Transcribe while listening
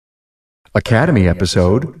Academy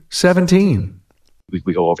episode 17. We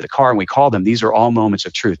go over the car and we call them. These are all moments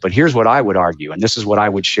of truth. But here's what I would argue, and this is what I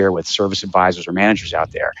would share with service advisors or managers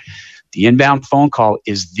out there. The inbound phone call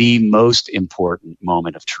is the most important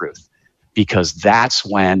moment of truth, because that's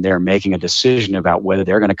when they're making a decision about whether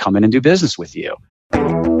they're going to come in and do business with you.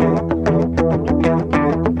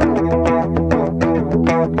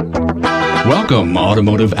 Welcome,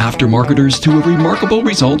 automotive aftermarketers, to a Remarkable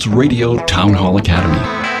Results Radio Town Hall Academy.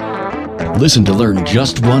 Listen to learn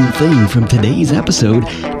just one thing from today's episode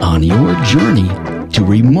on your journey to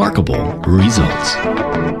remarkable results.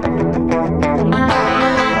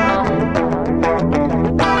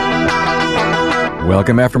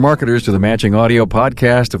 Welcome, aftermarketers, to the matching audio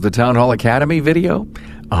podcast of the Town Hall Academy video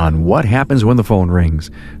on what happens when the phone rings.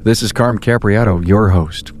 This is Carm Capriato, your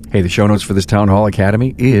host. Hey, the show notes for this Town Hall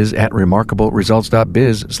Academy is at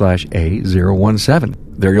remarkableresults.biz/A017.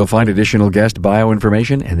 There you'll find additional guest bio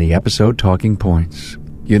information and the episode talking points.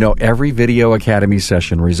 You know, every Video Academy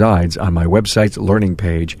session resides on my website's learning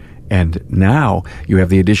page, and now you have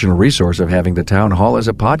the additional resource of having the Town Hall as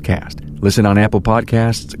a podcast. Listen on Apple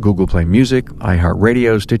Podcasts, Google Play Music,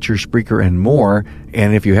 iHeartRadio, Stitcher, Spreaker, and more.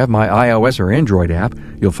 And if you have my iOS or Android app,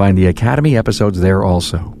 you'll find the Academy episodes there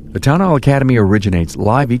also. The Town Hall Academy originates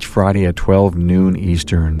live each Friday at 12 noon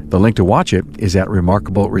Eastern. The link to watch it is at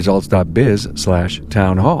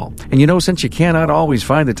remarkableresults.biz/townhall. And you know, since you cannot always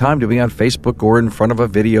find the time to be on Facebook or in front of a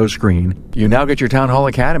video screen, you now get your Town Hall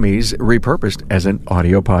Academies repurposed as an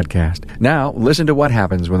audio podcast. Now, listen to what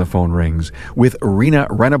happens when the phone rings with Rena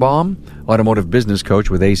Rennebaum, automotive business coach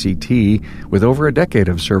with ACT, with over a decade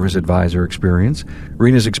of service advisor experience.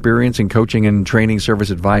 Rena's experience in coaching and training service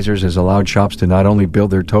advisors has allowed shops to not only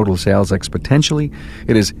build their total sales exponentially,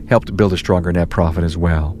 it has helped build a stronger net profit as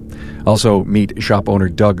well. Also, meet shop owner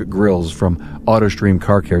Doug Grills from AutoStream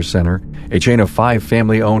Car Care Center, a chain of 5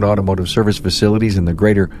 family-owned automotive service facilities in the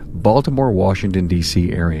greater Baltimore, Washington,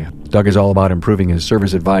 D.C. area. Doug is all about improving his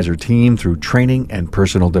service advisor team through training and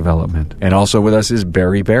personal development. And also with us is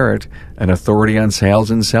Barry Barrett, an authority on sales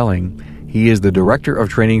and selling. He is the Director of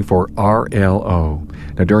Training for RLO.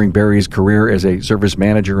 Now, during Barry's career as a service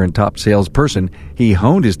manager and top salesperson, he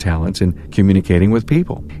honed his talents in communicating with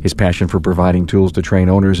people. His passion for providing tools to train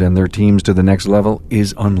owners and their teams to the next level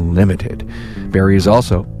is unlimited. Barry is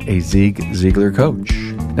also a Zig Ziglar coach.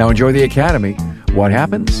 Now, enjoy the Academy. What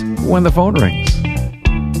happens when the phone rings?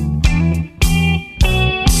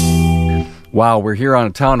 Wow, we're here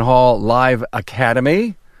on Town Hall Live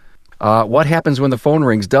Academy. What happens when the phone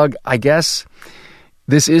rings? Doug, I guess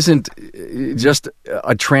this isn't just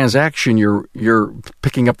a transaction you're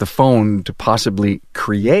picking up the phone to possibly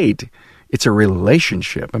create. It's a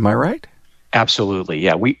relationship. Am I right? Absolutely.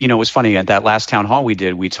 Yeah. It was funny at that last town hall we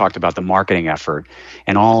did, we talked about the marketing effort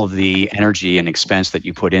and all of the energy and expense that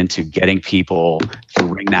you put into getting people to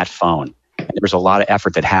ring that phone. And there's a lot of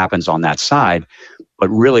effort that happens on that side. But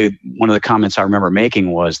really, one of the comments I remember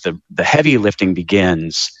making was the heavy lifting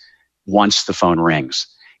begins once the phone rings.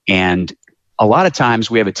 And a lot of times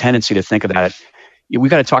we have a tendency to think of that. We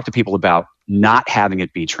got to talk to people about not having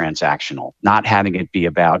it be transactional, not having it be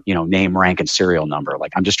about, name, rank, and serial number.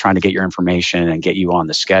 Like, I'm just trying to get your information and get you on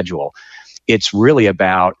the schedule. It's really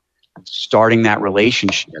about starting that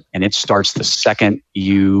relationship, and it starts the second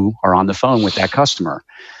you are on the phone with that customer.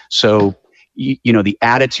 So, the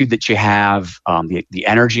attitude that you have, the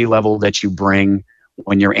energy level that you bring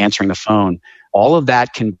when you're answering the phone, all of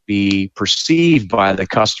that can be perceived by the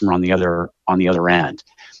customer on the other end.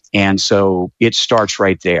 And so it starts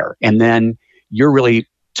right there. And then you're really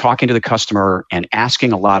talking to the customer and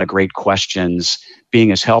asking a lot of great questions,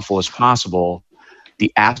 being as helpful as possible.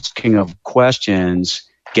 The asking of questions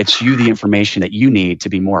gets you the information that you need to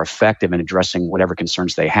be more effective in addressing whatever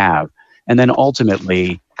concerns they have. And then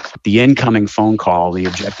ultimately, the incoming phone call, the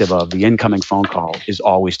objective of the incoming phone call is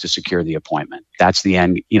always to secure the appointment. That's the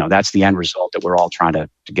end, that's the end result that we're all trying to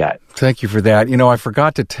get. Thank you for that. I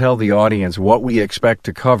forgot to tell the audience what we expect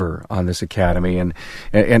to cover on this Academy. And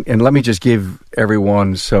let me just give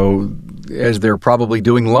everyone, so as they're probably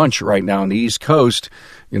doing lunch right now on the East Coast,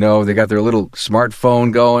 they got their little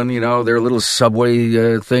smartphone going, their little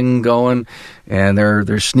subway thing going, and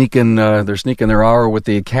they're sneaking their hour with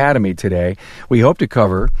the Academy today. We hope to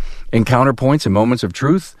cover encounter points and moments of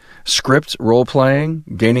truth, scripts, role-playing,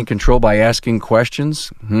 gaining control by asking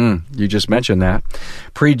questions. You just mentioned that.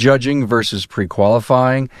 Prejudging versus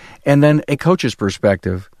pre-qualifying, and then a coach's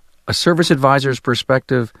perspective, a service advisor's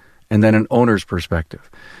perspective, and then an owner's perspective.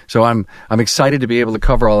 So I'm excited to be able to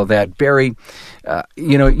cover all of that. Barry,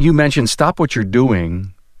 you mentioned stop what you're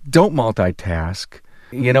doing, don't multitask.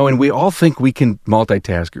 And we all think we can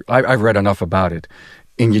multitask. I've read enough about it.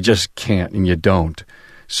 and you just can't, and you don't.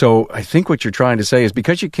 So I think what you're trying to say is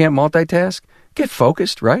because you can't multitask, get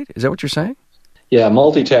focused, right? Is that what you're saying? Yeah,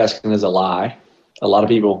 multitasking is a lie. A lot of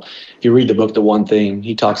people, if you read the book, The One Thing,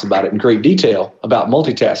 he talks about it in great detail about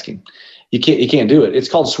multitasking. You can't do it. It's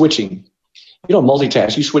called switching. You don't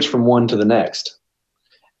multitask. You switch from one to the next.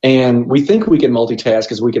 And we think we can multitask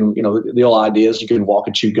because we can, the old idea is you can walk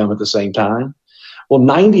and chew gum at the same time. Well,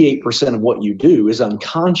 98% of what you do is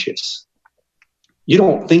unconscious. You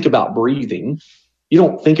don't think about breathing. You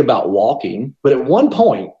don't think about walking. But at one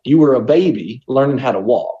point, you were a baby learning how to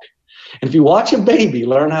walk. And if you watch a baby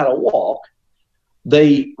learn how to walk,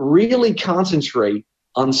 they really concentrate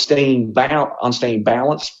on staying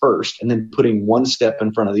balanced first and then putting one step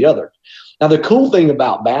in front of the other. Now, the cool thing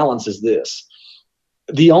about balance is this.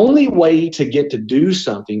 The only way to get to do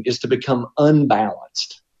something is to become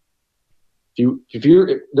unbalanced. The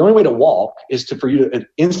only way to walk is for you to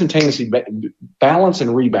instantaneously balance and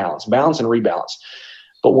rebalance.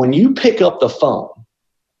 But when you pick up the phone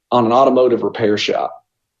on an automotive repair shop,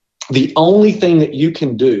 the only thing that you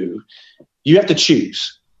can do, you have to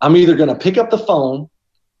choose. I'm either going to pick up the phone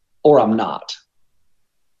or I'm not.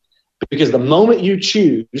 Because the moment you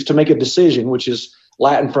choose to make a decision, which is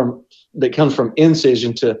Latin that comes from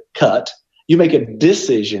incision to cut, you make a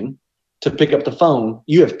decision to pick up the phone,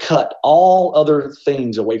 you have cut all other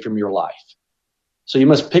things away from your life. So you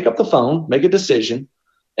must pick up the phone, make a decision,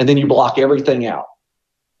 and then you block everything out.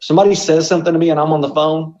 Somebody says something to me and I'm on the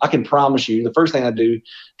phone, I can promise you the first thing I do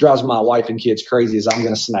drives my wife and kids crazy is I'm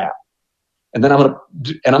going to snap. And then I'm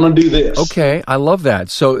going to do this. Okay, I love that.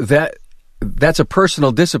 So that's a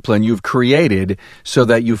personal discipline you've created so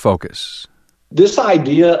that you focus. This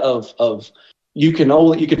idea of you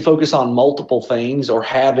can focus on multiple things or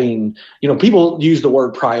having, people use the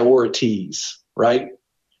word priorities, right?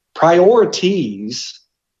 Priorities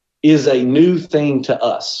is a new thing to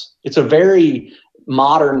us. It's a very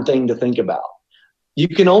modern thing to think about. You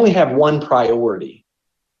can only have one priority.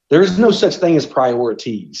 There is no such thing as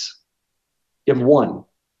priorities. You have one.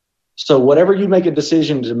 So whatever you make a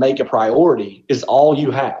decision to make a priority is all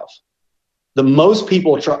you have. The most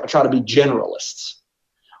people try to be generalists.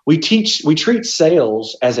 We treat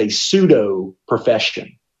sales as a pseudo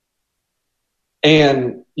profession.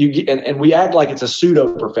 And we act like it's a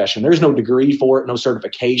pseudo profession. There's no degree for it, no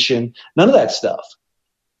certification, none of that stuff.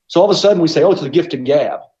 So all of a sudden we say, oh, it's the gift of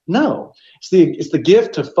gab. No, it's the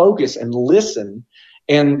gift to focus and listen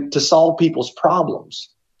and to solve people's problems.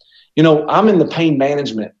 I'm in the pain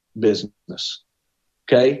management business.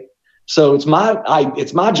 Okay. So it's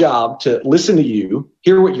my job to listen to you,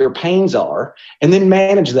 hear what your pains are, and then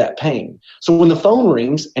manage that pain. So when the phone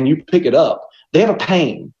rings and you pick it up, they have a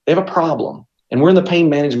pain, they have a problem, and we're in the pain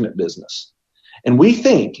management business. And we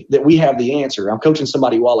think that we have the answer. I'm coaching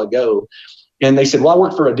somebody a while ago, and they said, well, I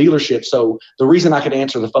work for a dealership, so the reason I could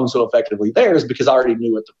answer the phone so effectively there is because I already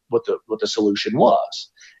knew what the solution was.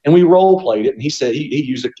 And we role played it, and he said he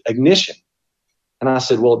used ignition. And I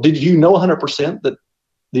said, well, did you know 100% that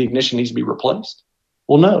the ignition needs to be replaced?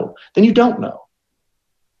 Well, no. Then you don't know.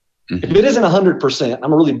 Mm-hmm. If it isn't 100%,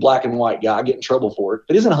 I'm a really black and white guy. I get in trouble for it.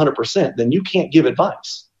 If it isn't 100%, then you can't give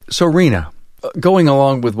advice. So, Rena, going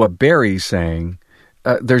along with what Barry's saying,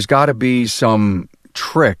 there's got to be some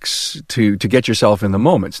tricks to get yourself in the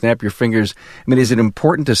moment. Snap your fingers. I mean, is it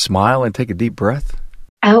important to smile and take a deep breath?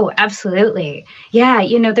 Oh, absolutely. Yeah,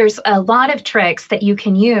 there's a lot of tricks that you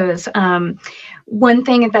can use. One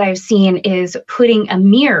thing that I've seen is putting a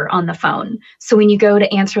mirror on the phone. So when you go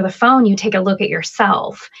to answer the phone, you take a look at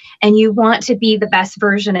yourself and you want to be the best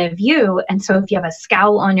version of you. And so if you have a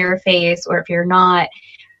scowl on your face or if you're not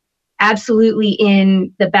absolutely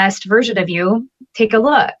in the best version of you, take a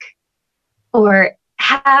look. Or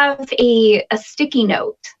have a sticky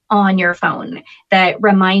note on your phone that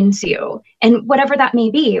reminds you, and whatever that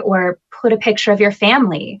may be, or put a picture of your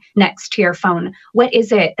family next to your phone. What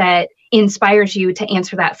is it that inspires you to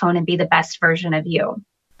answer that phone and be the best version of you?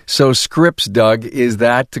 So scripts, Doug, is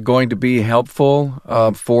that going to be helpful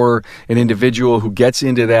for an individual who gets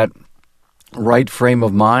into that right frame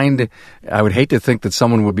of mind? I would hate to think that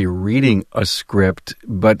someone would be reading a script,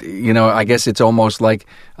 but I guess it's almost like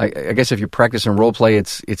I guess if you practice and role play,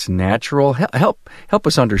 it's natural. Help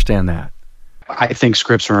us understand that. I think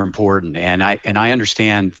scripts are important, and I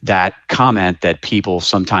understand that comment that people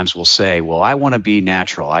sometimes will say, "Well, I want to be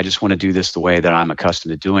natural. I just want to do this the way that I'm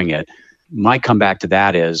accustomed to doing it." My comeback to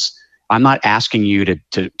that is, I'm not asking you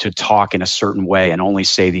to talk in a certain way and only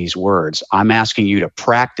say these words. I'm asking you to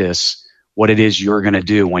practice what it is you're going to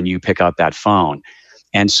do when you pick up that phone.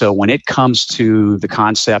 And so when it comes to the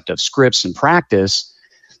concept of scripts and practice,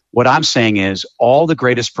 what I'm saying is all the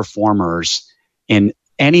greatest performers in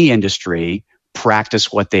any industry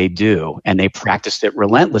practice what they do, and they practice it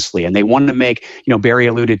relentlessly. And they want to make, Barry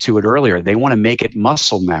alluded to it earlier, they want to make it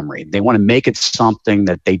muscle memory. They want to make it something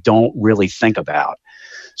that they don't really think about.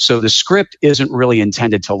 So the script isn't really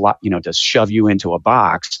intended to shove you into a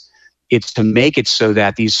box. It's to make it so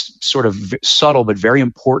that these sort of subtle but very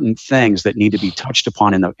important things that need to be touched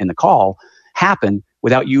upon in the call happen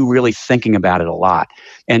without you really thinking about it a lot.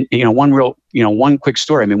 And one quick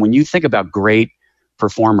story. I mean, when you think about great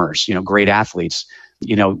performers, great athletes,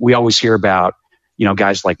 we always hear about,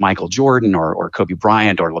 guys like Michael Jordan or Kobe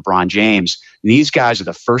Bryant or LeBron James. And these guys are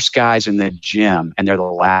the first guys in the gym, and they're the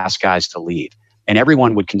last guys to leave. And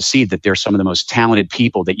everyone would concede that they're some of the most talented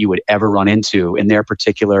people that you would ever run into in their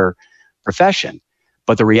particular profession.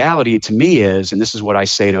 But the reality to me is, and this is what I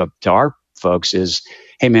say to our folks is,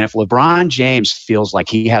 hey man, if LeBron James feels like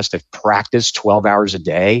he has to practice 12 hours a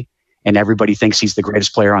day and everybody thinks he's the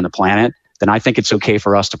greatest player on the planet, then I think it's okay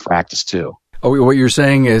for us to practice too. Oh, what you're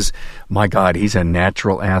saying is, my God, he's a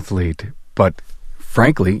natural athlete. But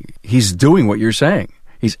frankly, he's doing what you're saying.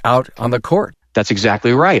 He's out on the court. That's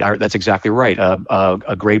exactly right. That's exactly right.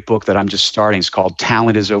 A great book that I'm just starting is called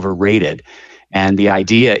Talent is Overrated. And the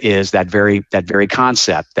idea is that very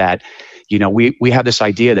concept that, we have this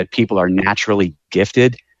idea that people are naturally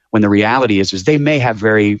gifted, when the reality is they may have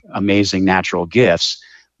very amazing natural gifts,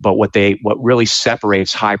 but what really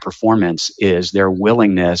separates high performance is their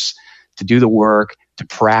willingness to do the work, to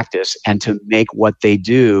practice, and to make what they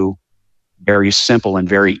do very simple and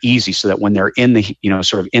very easy, so that when they're in the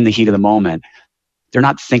sort of in the heat of the moment, they're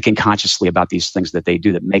not thinking consciously about these things that they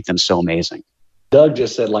do that make them so amazing. Doug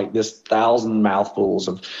just said like this 1,000 mouthfuls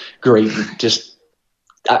of great,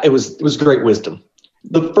 it was great wisdom.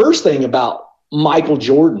 The first thing about Michael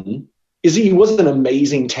Jordan is he was an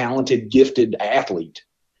amazing, talented, gifted athlete,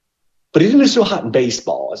 but he didn't do so hot in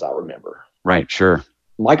baseball, as I remember. Right, sure.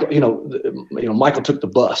 Michael, Michael took the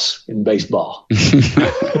bus in baseball.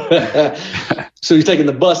 So he's taking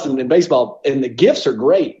the bus in baseball, and the gifts are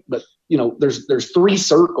great, but there's 3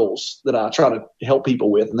 circles that I try to help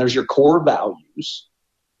people with, and there's your core values.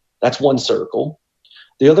 That's one circle.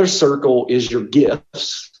 The other circle is your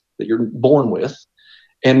gifts that you're born with,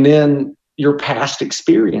 and then your past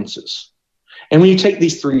experiences. And when you take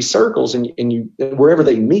these 3 circles and you wherever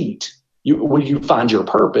they meet, you find your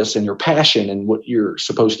purpose and your passion and what you're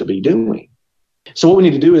supposed to be doing. So what we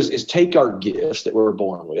need to do is take our gifts that we're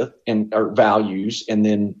born with and our values, and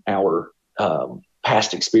then our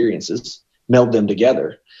past experiences, meld them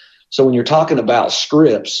together. So when you're talking about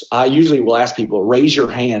scripts, I usually will ask people, raise your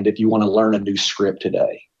hand if you want to learn a new script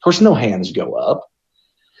today. Of course, no hands go up.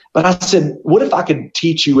 But I said, what if I could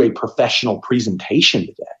teach you a professional presentation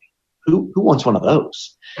today? Who wants one of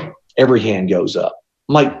those? Every hand goes up.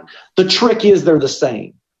 I'm like, the trick is they're the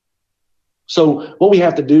same. So what we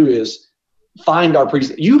have to do is find our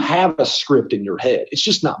you have a script in your head. It's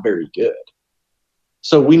just not very good.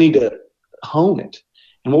 So we need to hone it.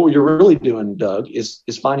 And what you're really doing, Doug, is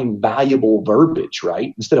finding valuable verbiage,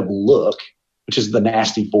 right? Instead of look, which is the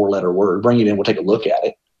nasty 4-letter word, bring it in, we'll take a look at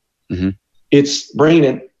it. Mm-hmm. It's bringing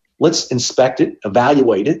it, let's inspect it,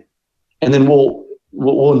 evaluate it, and then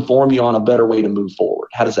we'll inform you on a better way to move forward.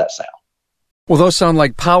 How does that sound? Well, those sound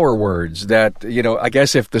like power words that, I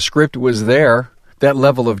guess if the script was there, that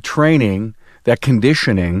level of training, that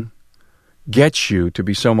conditioning gets you to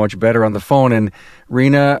be so much better on the phone. And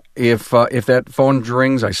Rena, if that phone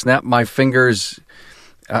rings, I snap my fingers.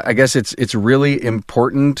 I guess it's really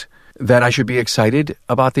important that I should be excited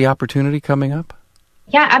about the opportunity coming up.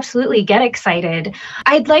 Yeah, absolutely. Get excited.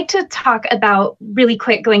 I'd like to talk about really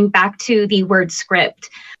quick, going back to the word script.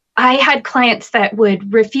 I had clients that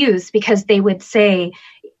would refuse because they would say,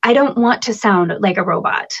 I don't want to sound like a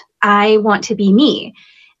robot. I want to be me.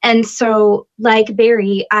 And so, like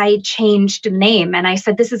Barry, I changed the name and I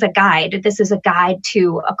said, this is a guide. This is a guide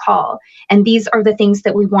to a call. And these are the things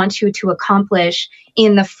that we want you to accomplish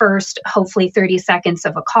in the first, hopefully 30 seconds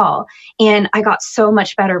of a call. And I got so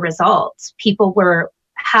much better results. People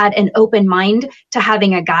had an open mind to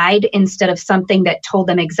having a guide instead of something that told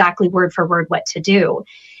them exactly word for word what to do.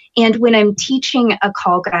 And when I'm teaching a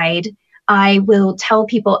call guide, I will tell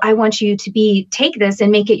people, I want you to take this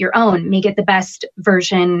and make it your own, make it the best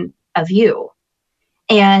version of you.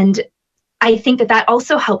 And I think that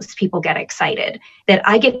also helps people get excited, that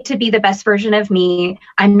I get to be the best version of me.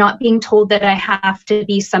 I'm not being told that I have to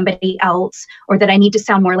be somebody else, or that I need to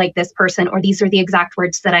sound more like this person, or these are the exact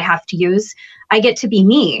words that I have to use. I get to be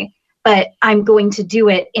me, but I'm going to do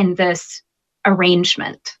it in this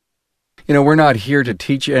arrangement. We're not here to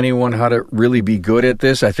teach anyone how to really be good at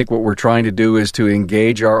this. I think what we're trying to do is to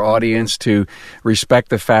engage our audience to respect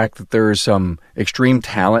the fact that there is some extreme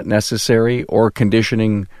talent necessary or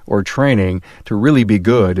conditioning or training to really be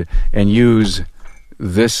good and use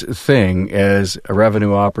this thing as a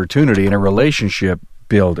revenue opportunity and a relationship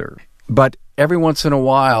builder. But every once in a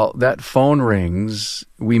while, that phone rings.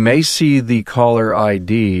 We may see the caller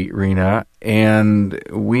ID, Rena, and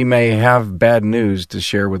we may have bad news to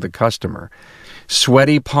share with the customer.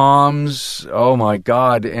 Sweaty palms. Oh my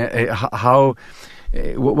God!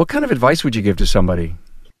 What kind of advice would you give to somebody?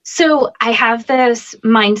 So I have this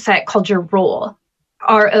mindset called your role,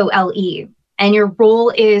 ROLE, and your role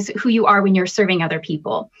is who you are when you're serving other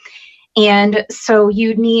people. And so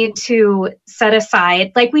you need to set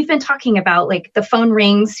aside, like we've been talking about, like the phone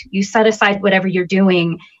rings, you set aside whatever you're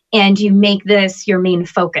doing and you make this your main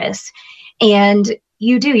focus. And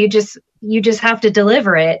you just have to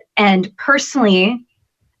deliver it. And personally,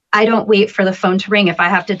 I don't wait for the phone to ring. If I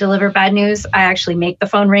have to deliver bad news, I actually make the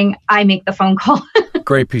phone ring. I make the phone call.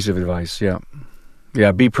 Great piece of advice. Yeah.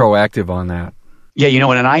 Yeah. Be proactive on that. Yeah,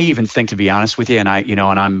 and I even think, to be honest with you, and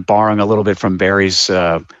I'm borrowing a little bit from Barry's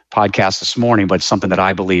podcast this morning, but something that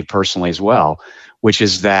I believe personally as well, which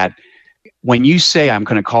is that when you say I'm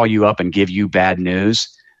going to call you up and give you bad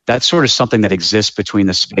news, that's sort of something that exists between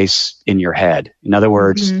the space in your head. In other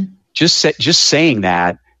words, just saying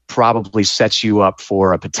that probably sets you up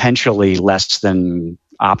for a potentially less than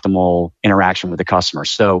optimal interaction with the customer.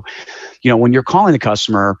 So, when you're calling the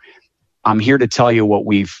customer, I'm here to tell you what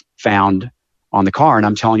we've found on the car, and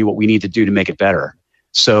I'm telling you what we need to do to make it better.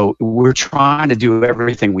 So we're trying to do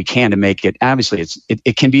everything we can to make it. Obviously,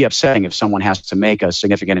 it can be upsetting if someone has to make a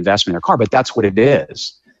significant investment in their car, but that's what it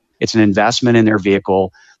is. It's an investment in their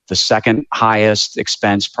vehicle, the second highest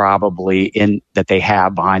expense probably that they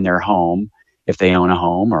have behind their home if they own a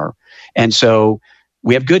home. And so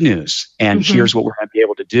we have good news, and here's what we're going to be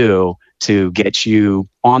able to do to get you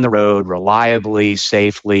on the road reliably,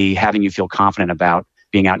 safely, having you feel confident about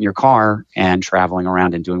being out in your car and traveling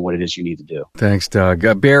around and doing what it is you need to do. Thanks,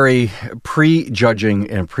 Doug. Barry,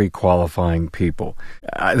 pre-judging and pre-qualifying people.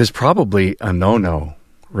 There's probably a no-no,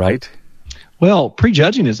 right? Well,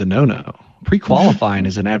 pre-judging is a no-no. Pre-qualifying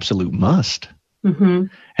is an absolute must. Mm-hmm.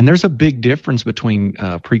 And there's a big difference between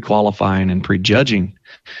pre-qualifying and pre-judging.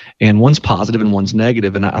 And one's positive and one's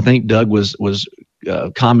negative. And I think Doug was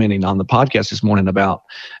commenting on the podcast this morning about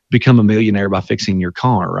become a millionaire by fixing your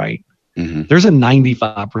car, right? Mm-hmm. There's a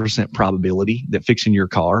 95% probability that fixing your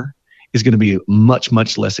car is going to be much,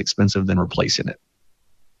 much less expensive than replacing it.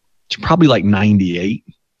 It's probably like 98,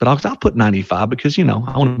 but I'll put 95 because, I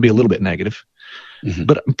want to be a little bit negative. Mm-hmm.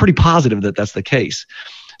 But I'm pretty positive that that's the case.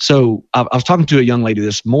 So I was talking to a young lady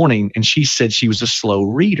this morning, and she said she was a slow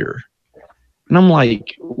reader. And I'm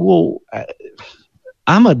like, well,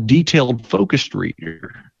 I'm a detailed, focused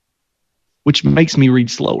reader, which makes me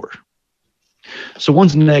read slower. So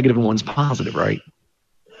one's negative and one's positive, right?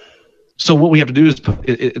 So what we have to do is put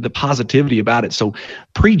the positivity about it. So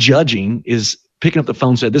prejudging is picking up the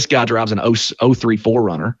phone and said, this guy drives an 03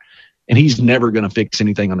 4Runner, and he's never going to fix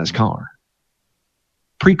anything on his car.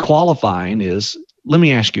 Pre-qualifying is, let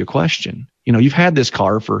me ask you a question. You've had this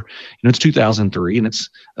car for, it's 2003, and it's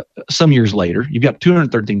some years later. You've got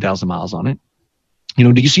 213,000 miles on it.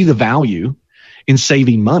 Do you see the value in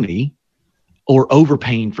saving money or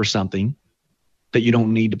overpaying for something that you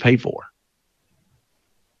don't need to pay for?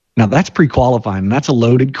 Now that's pre-qualifying. That's a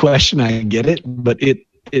loaded question. I get it, but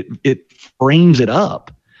it frames it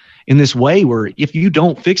up in this way where if you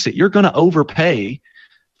don't fix it, you're going to overpay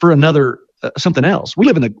for another something else. We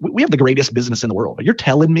have the greatest business in the world. You're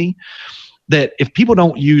telling me that if people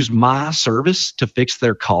don't use my service to fix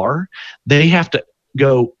their car, they have to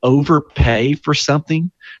go overpay for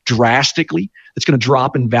something drastically that's going to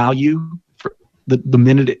drop in value the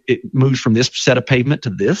minute it moves from this set of pavement to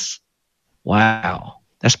this? Wow,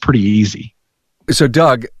 that's pretty easy. So,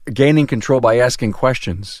 Doug, gaining control by asking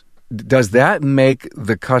questions, does that make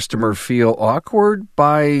the customer feel awkward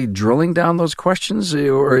by drilling down those questions,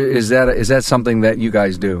 or is that something that you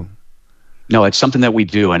guys do? No, it's something that we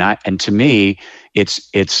do, and to me,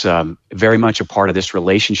 it's very much a part of this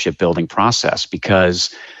relationship building process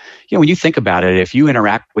because. When you think about it, if you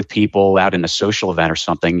interact with people out in a social event or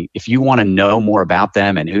something, if you want to know more about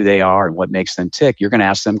them and who they are and what makes them tick, you're going to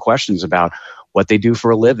ask them questions about what they do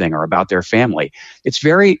for a living or about their family. It's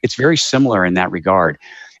very similar in that regard.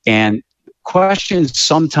 And questions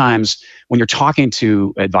sometimes when you're talking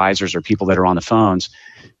to advisors or people that are on the phones,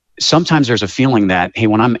 sometimes there's a feeling that, hey,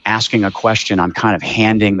 when I'm asking a question, I'm kind of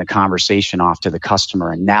handing the conversation off to the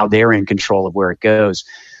customer and now they're in control of where it goes.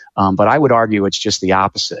 But I would argue it's just the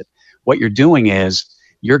opposite. what you're doing is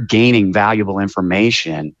you're gaining valuable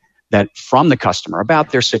information that from the customer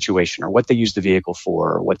about their situation or what they use the vehicle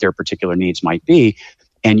for or what their particular needs might be.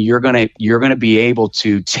 And you're going to be able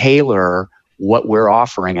to tailor what we're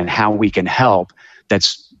offering and how we can help.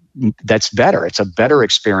 That's better. It's a better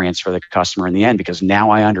experience for the customer in the end, because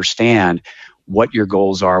now I understand what your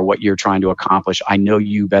goals are, what you're trying to accomplish. I know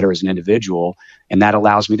you better as an individual, and that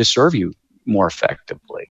allows me to serve you more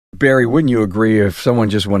effectively. Barry, wouldn't you agree if someone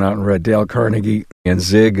just went out and read Dale Carnegie and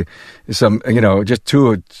Zig, just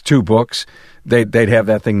two books, they'd have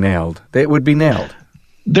that thing nailed? It would be nailed.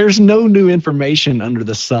 There's no new information under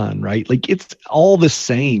the sun, right? Like, it's all the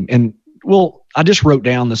same. And I just wrote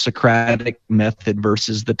down the Socratic method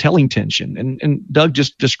versus the telling tension. And Doug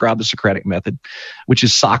just described the Socratic method, which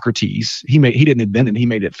is Socrates. He didn't invent it. He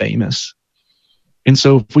made it famous. And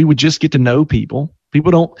so if we would just get to know people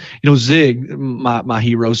don't, Zig, my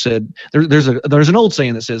hero, said, there's an old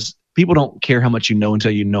saying that says, people don't care how much you know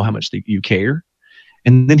until you know how much you care.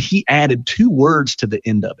 And then he added 2 words to the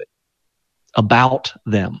end of it, about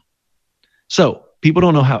them. So people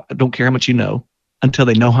don't care how much you know until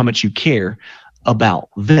they know how much you care about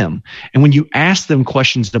them. And when you ask them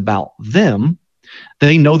questions about them,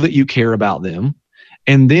 they know that you care about them.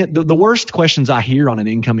 And then the worst questions I hear on an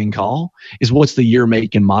incoming call is, what's the year,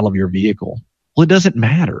 make, and model of your vehicle? Well, it doesn't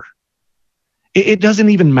matter. It doesn't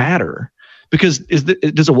even matter, because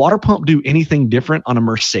does a water pump do anything different on a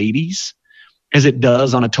Mercedes as it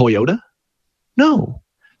does on a Toyota? No.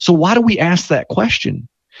 So why do we ask that question?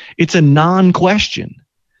 It's a non-question.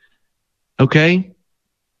 Okay?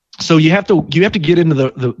 So you have to get into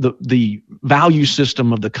the value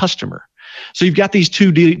system of the customer. So you've got these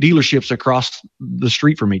 2 dealerships across the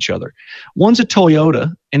street from each other. One's a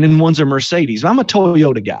Toyota and then one's a Mercedes. I'm a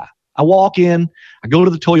Toyota guy. I walk in, I go to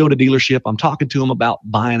the Toyota dealership. I'm talking to them about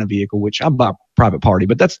buying a vehicle, which I buy private party,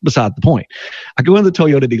 but that's beside the point. I go into the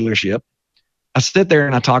Toyota dealership. I sit there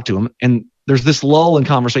and I talk to them, and there's this lull in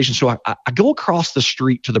conversation. So I go across the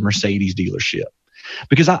street to the Mercedes dealership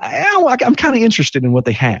because I'm kind of interested in what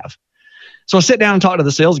they have. So I sit down and talk to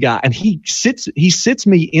the sales guy, and he sits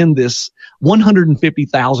me in this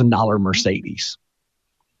 $150,000 Mercedes.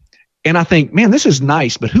 And I think, man, this is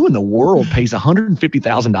nice, but who in the world pays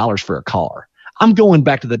 $150,000 for a car? I'm going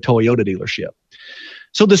back to the Toyota dealership.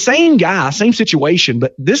 So the same guy, same situation,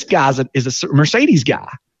 but this guy is a Mercedes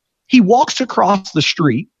guy. He walks across the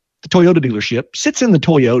street, the Toyota dealership, sits in the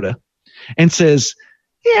Toyota, and says,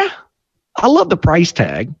 yeah, I love the price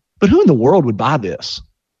tag, but who in the world would buy this?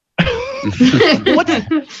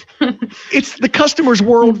 It's the customer's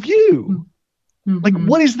worldview. Like,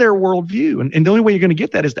 what is their worldview? And the only way you're going to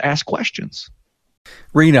get that is to ask questions.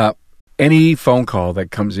 Rena, any phone call that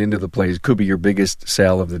comes into the place could be your biggest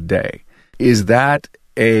sale of the day. Is that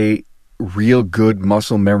a real good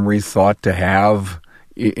muscle memory thought to have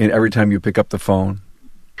every time you pick up the phone?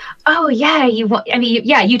 Oh, yeah. You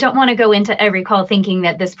don't want to go into every call thinking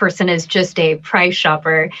that this person is just a price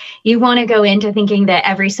shopper. You want to go into thinking that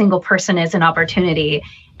every single person is an opportunity.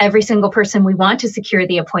 Every single person, we want to secure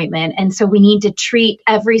the appointment. And so we need to treat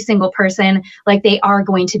every single person like they are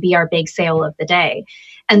going to be our big sale of the day.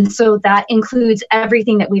 And so that includes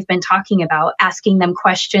everything that we've been talking about, asking them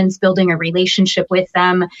questions, building a relationship with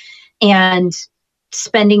them, and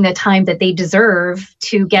spending the time that they deserve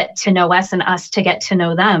to get to know us and us to get to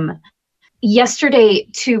know them. Yesterday,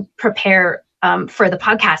 to prepare for the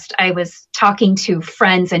podcast, I was talking to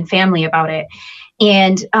friends and family about it.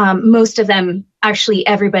 And most of them, actually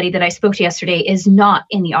everybody that I spoke to yesterday, is not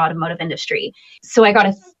in the automotive industry. So I got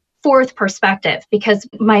a 4th perspective, because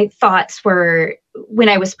my thoughts were, when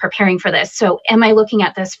I was preparing for this, so am I looking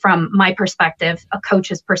at this from my perspective, a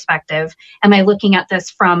coach's perspective? Am I looking at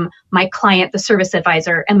this from my client, the service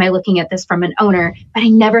advisor? Am I looking at this from an owner? But I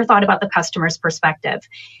never thought about the customer's perspective.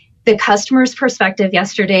 The customer's perspective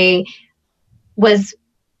yesterday was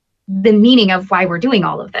the meaning of why we're doing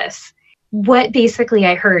all of this. What basically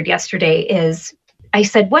I heard yesterday is, I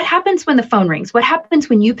said, what happens when the phone rings? What happens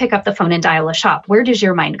when you pick up the phone and dial a shop? Where does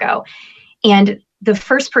your mind go? And the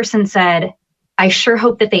first person said, I sure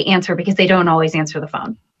hope that they answer, because they don't always answer the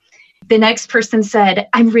phone. The next person said,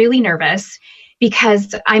 I'm really nervous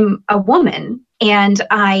because I'm a woman and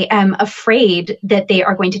I am afraid that they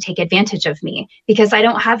are going to take advantage of me because I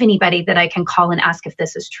don't have anybody that I can call and ask if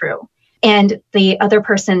this is true. And the other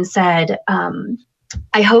person said,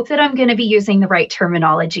 I hope that I'm going to be using the right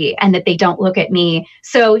terminology and that they don't look at me.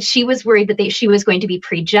 So she was worried that she was going to be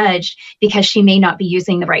prejudged because she may not be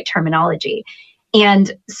using the right terminology.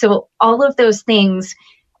 And so all of those things,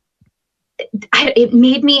 it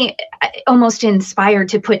made me almost inspired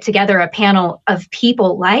to put together a panel of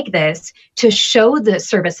people like this to show the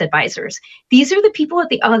service advisors. These are the people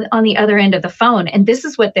on the other end of the phone, and this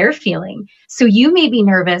is what they're feeling. So you may be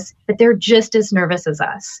nervous, but they're just as nervous as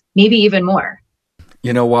us, maybe even more.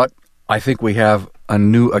 You know what? I think we have a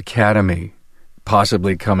new academy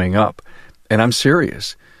possibly coming up, and I'm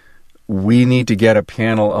serious. We need to get a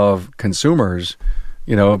panel of consumers,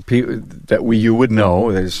 that you would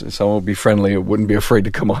know. There's someone would be friendly, wouldn't be afraid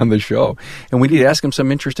to come on the show. And we need to ask them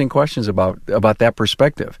some interesting questions about that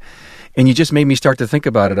perspective. And you just made me start to think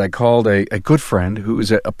about it. I called a good friend who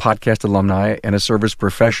is a podcast alumni and a service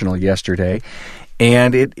professional yesterday,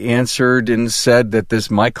 and it answered and said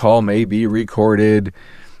that my call may be recorded.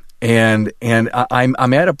 And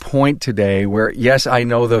I'm at a point today where, yes, I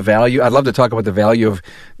know the value. I'd love to talk about the value of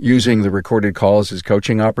using the recorded calls as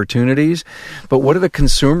coaching opportunities. But what are the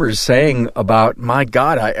consumers saying about, my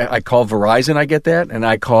God, I call Verizon, I get that. And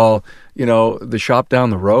I call, the shop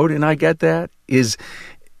down the road, and I get that.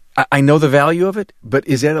 I know the value of it, but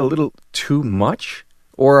is that a little too much?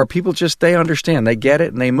 Or are people they understand, they get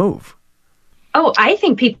it, and they move? Oh, I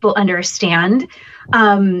think people understand.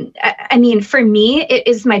 For me, it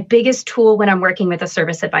is my biggest tool when I'm working with a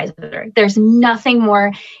service advisor. There's nothing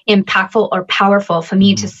more impactful or powerful for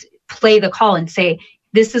me to play the call and say,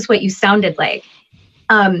 this is what you sounded like.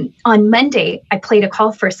 On Monday, I played a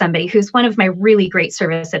call for somebody who's one of my really great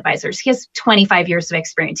service advisors. He has 25 years of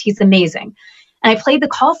experience. He's amazing. And I played the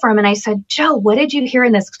call for him, and I said, Joe, what did you hear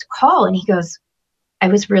in this call? And he goes, I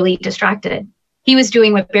was really distracted. He was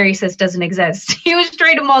doing what Barry says doesn't exist. He was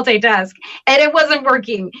trying to multitask, and it wasn't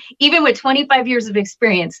working. Even with 25 years of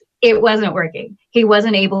experience, it wasn't working. He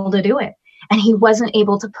wasn't able to do it. And he wasn't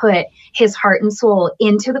able to put his heart and soul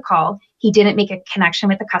into the call. He didn't make a connection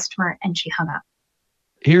with the customer, and she hung up.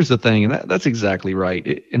 Here's the thing, and that's exactly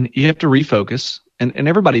right. And you have to refocus, and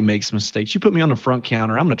everybody makes mistakes. You put me on the front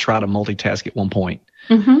counter, I'm going to try to multitask at one point.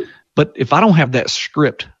 Mm-hmm. But if I don't have that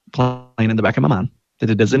script playing in the back of my mind, that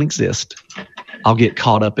it doesn't exist, I'll get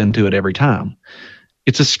caught up into it every time.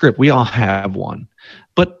 It's a script. We all have one.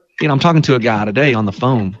 But, I'm talking to a guy today on the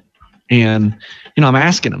phone, and, I'm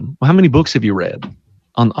asking him, well, how many books have you read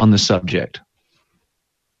on this subject?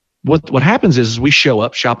 What happens is we show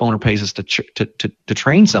up, shop owner pays us to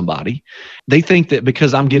train somebody. They think that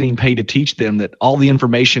because I'm getting paid to teach them that all the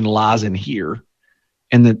information lies in here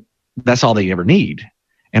and that's all they ever need.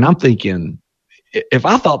 And I'm thinking, if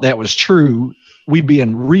I thought that was true, we'd be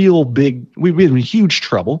in huge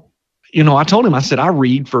trouble. I told him, I said, I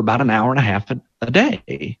read for about an hour and a half a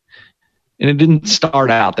day. And it didn't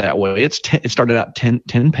start out that way. It started out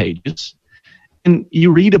 10 pages. And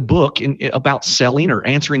you read a book about selling or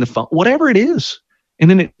answering the phone, whatever it is. And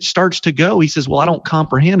then it starts to go. He says, well, I don't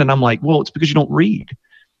comprehend. And I'm like, well, it's because you don't read.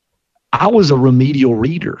 I was a remedial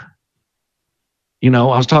reader. I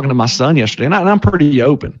was talking to my son yesterday, and I'm pretty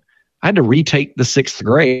open. I had to retake the 6th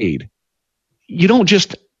grade. You don't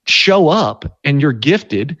just show up and you're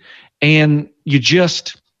gifted and you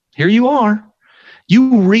just, here you are.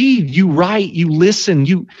 You read, you write, you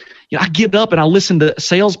listen. I get up and I listen to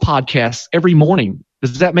sales podcasts every morning.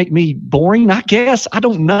 Does that make me boring? I guess. I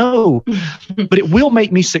don't know. But it will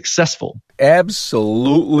make me successful.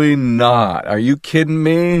 Absolutely not. Are you kidding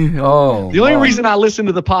me? Oh, the only reason I listened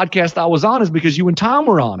to the podcast I was on is because you and Tom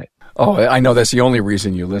were on it. Oh, I know that's the only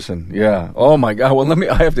reason you listen. Yeah. Oh my God. Well,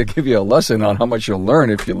 I have to give you a lesson on how much you'll learn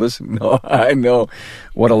if you listen. No, I know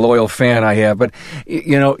what a loyal fan I have. But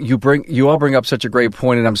you all bring up such a great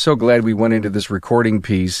point, and I'm so glad we went into this recording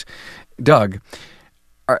piece. Doug,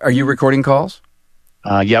 are you recording calls?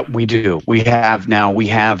 Yeah, we do. We have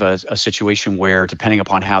a situation where, depending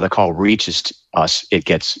upon how the call reaches us, it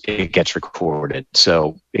gets recorded.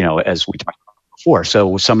 So, as we talked about before,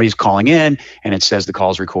 so somebody's calling in and it says the call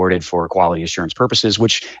is recorded for quality assurance purposes,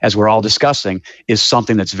 which, as we're all discussing, is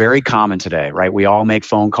something that's very common today, right? We all make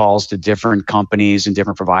phone calls to different companies and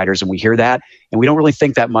different providers, and we hear that, and we don't really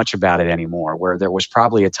think that much about it anymore, where there was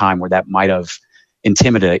probably a time where that might have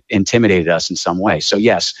intimidated us in some way. So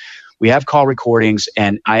yes, we have call recordings,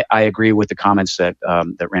 and I agree with the comments that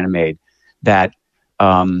Rana made, that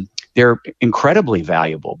they're incredibly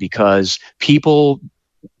valuable because people,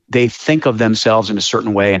 they think of themselves in a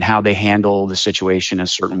certain way and how they handle the situation in a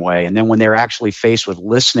certain way. And then when they're actually faced with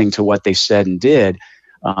listening to what they said and did,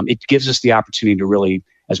 it gives us the opportunity to really,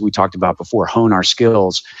 as we talked about before, hone our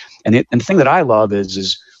skills. And the thing that I love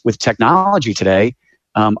is with technology today,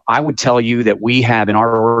 I would tell you that we have in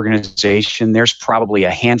our organization, there's probably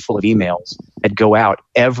a handful of emails that go out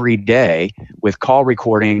every day with call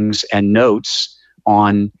recordings and notes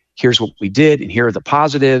on here's what we did, and here are the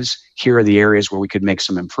positives. Here are the areas where we could make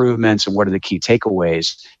some improvements, and what are the key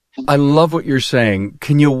takeaways. I love what you're saying.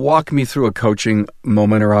 Can you walk me through a coaching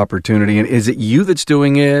moment or opportunity? And is it you that's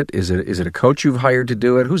doing it? Is it a coach you've hired to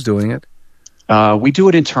do it? Who's doing it? We do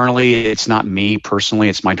it internally. It's not me personally.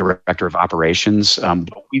 It's my director of operations.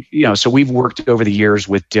 So we've worked over the years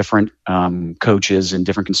with different coaches and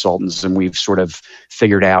different consultants, and we've sort of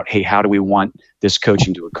figured out, hey, how do we want this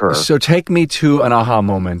coaching to occur? So take me to an aha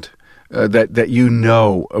moment that you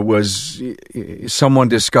know was someone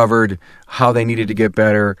discovered how they needed to get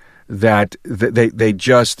better, that they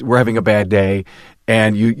just were having a bad day,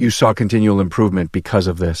 and you saw continual improvement because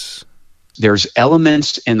of this. There's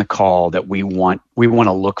elements in the call that we want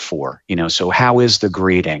to look for, so how is the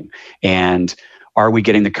greeting, and are we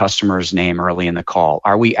getting the customer's name early in the call?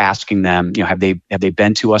 Are we asking them, have they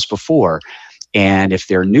been to us before? And if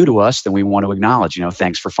they're new to us, then we want to acknowledge,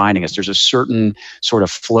 thanks for finding us. There's a certain sort of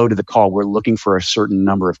flow to the call. We're looking for a certain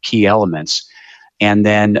number of key elements. And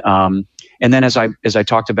then as I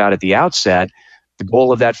talked about at the outset, the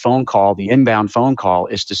goal of that phone call, the inbound phone call,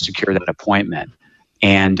 is to secure that appointment.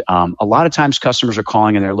 And a lot of times customers are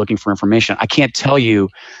calling and they're looking for information. I can't tell you,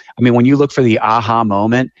 when you look for the aha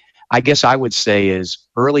moment, I guess I would say is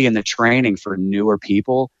early in the training for newer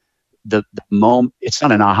people, the moment, it's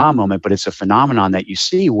not an aha moment, but it's a phenomenon that you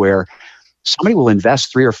see where somebody will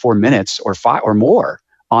invest 3 or 4 minutes or 5 or more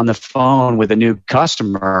on the phone with a new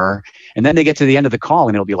customer. And then they get to the end of the call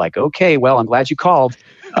and it'll be like, okay, well, I'm glad you called.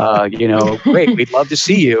 Great, we'd love to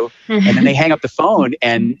see you. And then they hang up the phone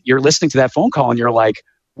and you're listening to that phone call and you're like,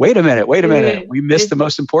 wait a minute. We missed the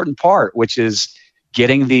most important part, which is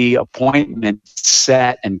getting the appointment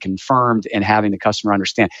set and confirmed and having the customer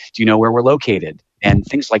understand, do you know where we're located? And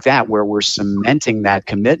things like that, where we're cementing that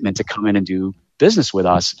commitment to come in and do business with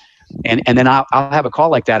us. And then I'll have a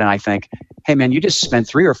call like that and I think, hey man, you just spent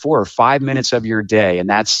 3 or 4 or 5 minutes of your day and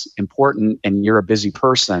that's important and you're a busy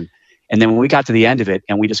person. And then when we got to the end of it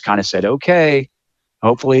and we just kind of said, okay,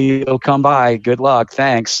 hopefully it'll come by. Good luck.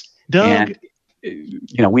 Thanks. Doug.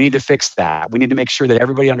 And, we need to fix that. We need to make sure that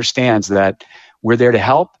everybody understands that we're there to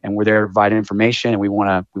help and we're there to provide information. And we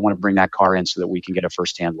want to bring that car in so that we can get a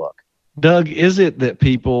firsthand look. Doug, is it that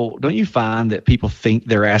don't you find that people think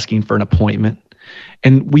they're asking for an appointment?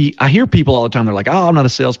 And I hear people all the time. They're like, oh, I'm not a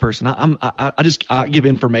salesperson. I give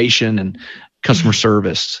information and customer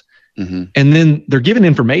service. Mm-hmm. And then they're giving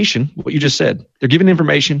information, what you just said. They're giving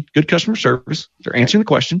information, good customer service. They're answering the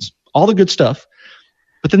questions, all the good stuff.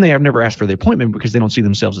 But then they have never asked for the appointment because they don't see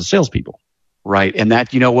themselves as salespeople. Right. And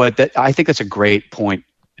that, I think that's a great point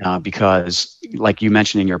because like you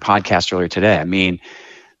mentioned in your podcast earlier today,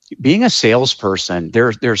 being a salesperson,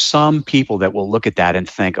 there's some people that will look at that and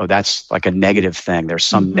think, oh, that's like a negative thing. There's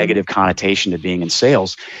some negative connotation to being in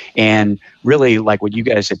sales. And really, like what you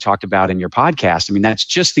guys had talked about in your podcast, that's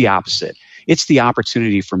just the opposite. It's the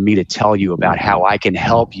opportunity for me to tell you about how I can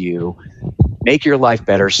help you make your life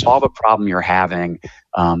better, solve a problem you're having.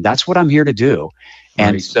 That's what I'm here to do.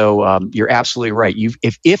 And right. So you're absolutely right.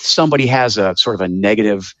 If somebody has a sort of a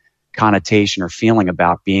negative connotation or feeling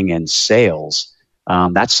about being in sales,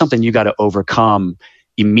 that's something you got to overcome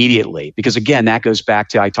immediately. Because again, that goes back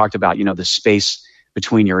to, I talked about, the space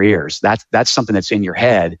between your ears. That's something that's in your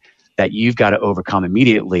head that you've got to overcome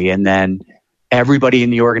immediately. And then everybody in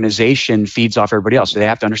the organization feeds off everybody else. So they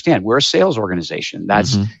have to understand we're a sales organization.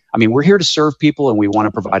 We're here to serve people and we want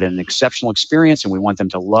to provide an exceptional experience and we want them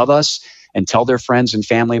to love us and tell their friends and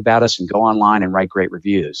family about us and go online and write great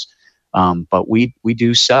reviews. But we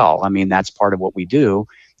do sell. That's part of what we do.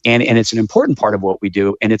 And it's an important part of what we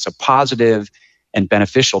do, and it's a positive and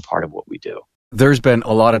beneficial part of what we do. There's been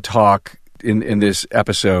a lot of talk in this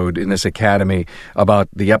episode, in this academy, about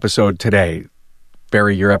the episode today,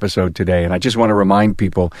 Barry, your episode today. And I just want to remind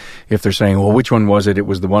people, if they're saying, well, which one was it? It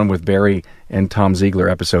was the one with Barry and Tom Ziegler,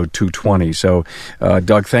 episode 220. So,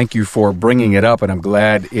 Doug, thank you for bringing it up, and I'm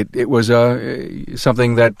glad it was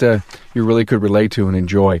something that you really could relate to and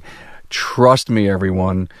enjoy. Trust me,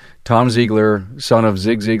 everyone. Tom Ziegler, son of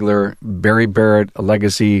Zig Ziglar, Barry Barrett, a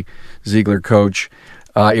legacy Ziegler coach.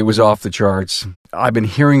 It was off the charts. I've been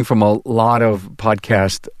hearing from a lot of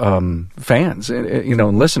podcast fans,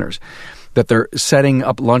 and listeners, that they're setting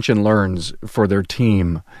up lunch and learns for their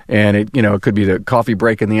team. And it could be the coffee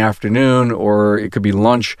break in the afternoon, or it could be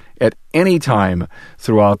lunch at any time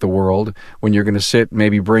throughout the world when you're going to sit,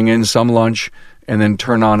 maybe bring in some lunch, and then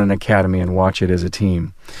turn on an academy and watch it as a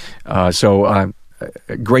team. So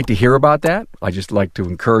great to hear about that. I just like to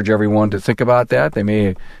encourage everyone to think about that. They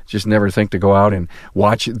may just never think to go out and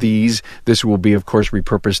watch these. This will be, of course,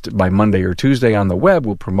 repurposed by Monday or Tuesday on the web.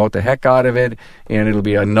 We'll promote the heck out of it, and it'll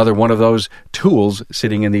be another one of those tools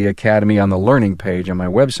sitting in the Academy on the learning page on my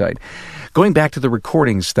website. Going back to the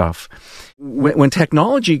recording stuff, when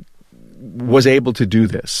technology was able to do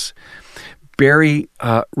this, Barry,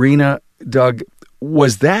 Rena, Doug,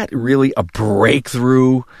 was that really a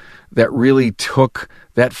breakthrough that really took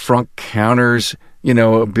that front counter's,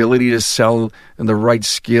 ability to sell and the right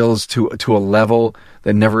skills to a level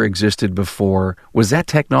that never existed before? Was that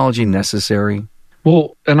technology necessary?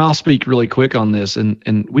 Well, and I'll speak really quick on this,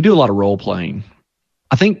 and we do a lot of role playing.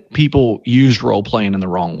 I think people use role playing in the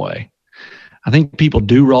wrong way. I think people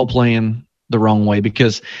do role playing the wrong way,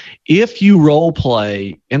 because if you role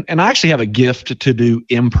play, and I actually have a gift to do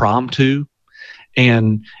impromptu,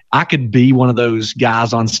 and I could be one of those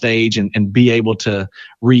guys on stage and be able to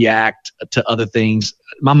react to other things.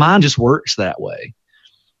 My mind just works that way.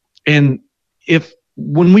 And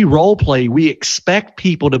when we role play, we expect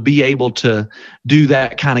people to be able to do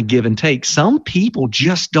that kind of give and take. Some people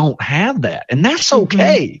just don't have that, and that's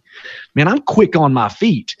okay. Man, I'm quick on my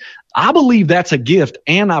feet. I believe that's a gift,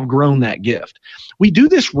 and I've grown that gift. We do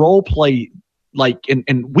this role play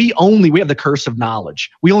and we have the curse of knowledge.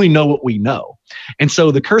 We only know what we know. And so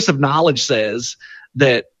the curse of knowledge says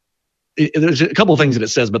that there's a couple of things that it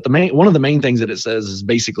says, but one of the main things that it says is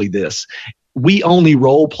basically this: we only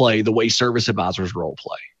role play the way service advisors role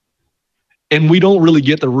play. And we don't really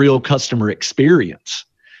get the real customer experience.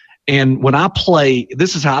 And when I play,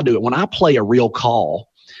 this is how I do it. When I play a real call,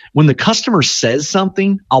 when the customer says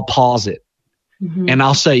something, I'll pause it. And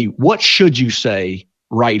I'll say, what should you say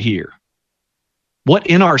right here? What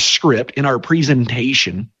in our script, in our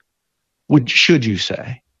presentation, should you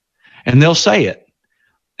say? And they'll say it.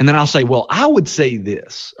 And then I'll say, well, I would say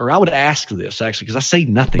this, or I would ask this, actually, because I say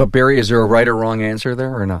nothing. But Barry, is there a right or wrong answer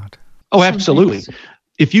there or not? Oh, absolutely.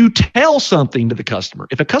 If you tell something to the customer,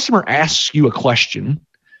 if a customer asks you a question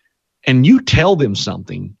and you tell them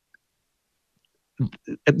something,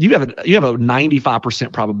 you have a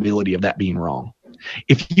 95% probability of that being wrong.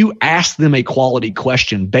 If you ask them a quality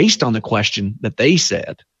question based on the question that they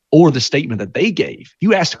said or the statement that they gave,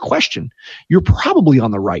 you asked a question, you're probably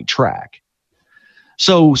on the right track.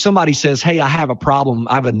 So somebody says, hey, I have a problem.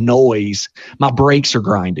 I have a noise. My brakes are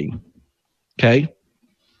grinding. Okay.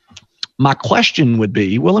 My question would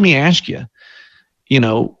be, well, let me ask you,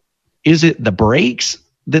 is it the brakes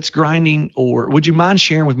that's grinding, or would you mind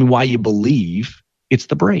sharing with me why you believe it's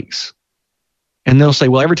the brakes? And they'll say,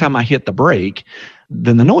 well, every time I hit the brake,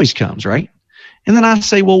 then the noise comes, right? And then I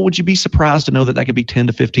say, well, would you be surprised to know that could be 10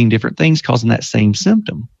 to 15 different things causing that same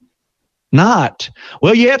symptom? Not,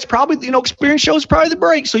 well, yeah, it's probably, experience shows probably the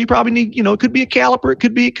brake. So you probably need, it could be a caliper. It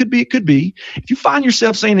could be. If you find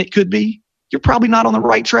yourself saying it could be, you're probably not on the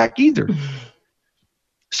right track either.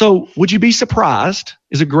 So would you be surprised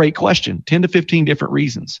is a great question. 10 to 15 different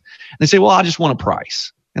reasons. And they say, well, I just want a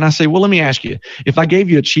price. And I say, well, let me ask you, if I gave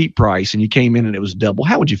you a cheap price and you came in and it was double,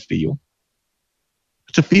 how would you feel?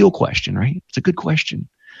 It's a feel question, right? It's a good question.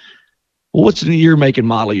 Well, what's the year, make, and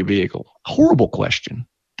model of your vehicle? Horrible question.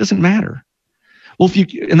 Doesn't matter. Well,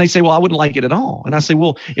 and they say, well, I wouldn't like it at all. And I say,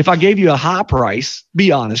 well, if I gave you a high price,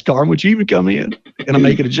 be honest, Carm, would you even come in? And I'm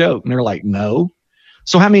making a joke. And they're like, no.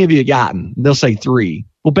 So how many have you gotten? They'll say 3.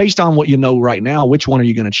 Well, based on what you know right now, which one are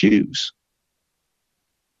you going to choose?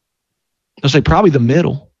 They'll say probably the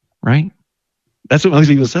middle, right? That's what most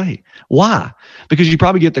people say. Why? Because you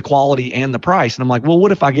probably get the quality and the price. And I'm like, well,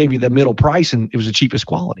 what if I gave you the middle price and it was the cheapest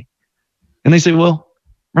quality? And they say, well,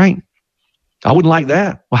 right, I wouldn't like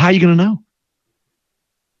that. Well, how are you going to know?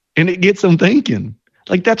 And it gets them thinking.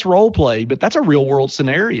 Like, that's role play, but that's a real world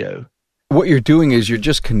scenario. What you're doing is you're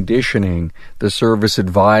just conditioning the service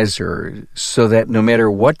advisor so that no matter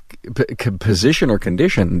what position or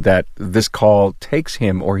condition that this call takes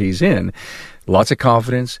him or he's in, lots of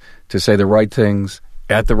confidence to say the right things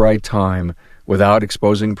at the right time without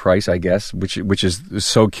exposing price, I guess, which is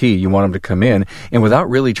so key. You want them to come in and without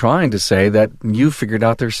really trying to say that you figured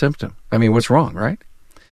out their symptom. I mean, what's wrong, right?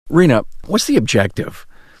 Rena, what's the objective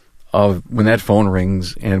of when that phone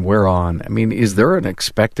rings and we're on? I mean, is there an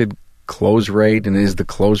expected close rate, and is the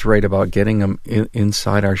close rate about getting them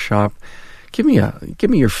inside our shop? Give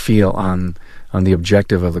me your feel on the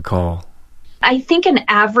objective of the call. I think an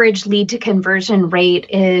average lead to conversion rate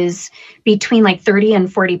is between like 30 and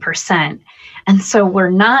 40%. And so we're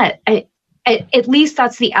not, at least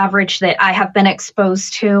that's the average that I have been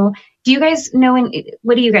exposed to. Do you guys know,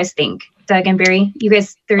 what do you guys think, Doug and Barry? You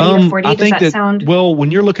guys 30 to 40, does that sound? Well,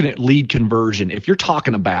 when you're looking at lead conversion, if you're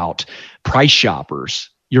talking about price shoppers,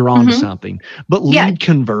 you're on to something. But lead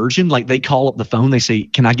conversion, like they call up the phone, they say,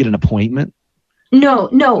 "Can I get an appointment?" No.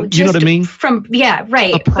 You know what I mean?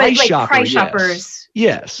 Right. A price but shopper, price shoppers.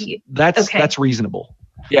 Yes. That's reasonable.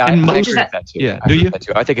 Yeah, and I agree with that too. Yeah, do you?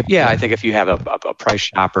 I think if you have a price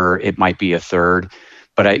shopper, it might be a third.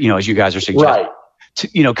 But as you guys are suggesting,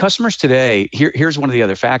 customers today. Here's one of the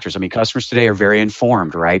other factors. I mean, customers today are very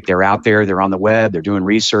informed, right? They're out there, they're on the web, they're doing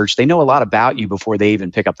research. They know a lot about you before they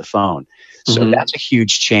even pick up the phone. So that's a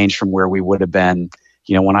huge change from where we would have been.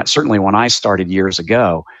 When I started years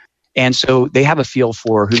ago. And so they have a feel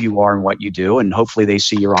for who you are and what you do, and hopefully they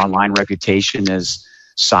see your online reputation as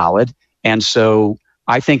solid. And so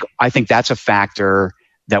I think that's a factor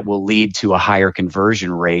that will lead to a higher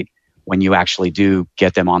conversion rate when you actually do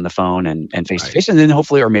get them on the phone and face to face. And then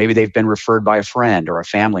hopefully, or maybe they've been referred by a friend or a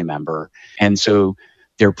family member. And so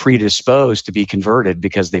they're predisposed to be converted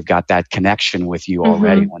because they've got that connection with you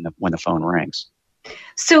already when the phone rings.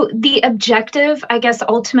 So the objective, I guess,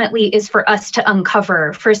 ultimately is for us to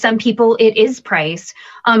uncover. For some people, it is price.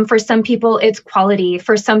 For some people, it's quality.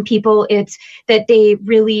 For some people, it's that they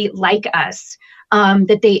really like us,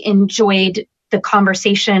 that they enjoyed the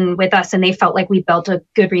conversation with us and they felt like we built a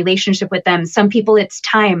good relationship with them. Some people, it's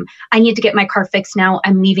time. I need to get my car fixed now.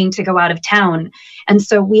 I'm leaving to go out of town. And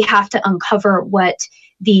so we have to uncover what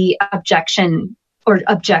the objection or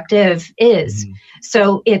objective is.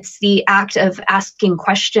 So it's the act of asking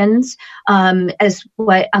questions as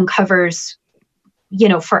what uncovers,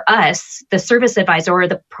 for us, the service advisor or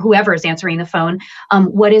whoever is answering the phone,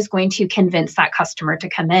 what is going to convince that customer to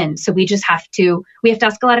come in. So we have to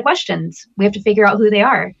ask a lot of questions. We have to figure out who they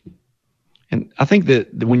are. And I think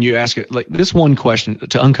that when you ask it, like this one question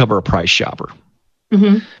to uncover a price shopper,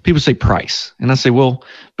 people say price. And I say, well,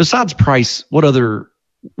 besides price, what other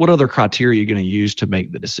criteria are you going to use to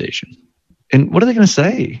make the decision? And what are they going to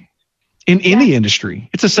say? In any industry,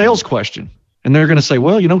 it's a sales question. And they're going to say,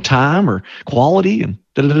 well, time or quality and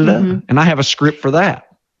da-da-da-da. And I have a script for that.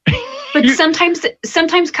 But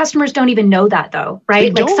sometimes customers don't even know that though,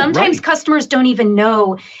 right? Like sometimes customers don't even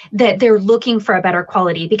know that they're looking for a better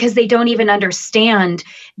quality because they don't even understand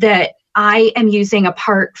that I am using a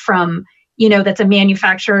part from, that's a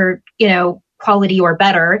manufacturer, quality or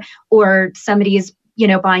better, or somebody is,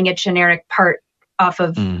 buying a generic part off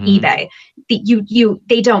of eBay.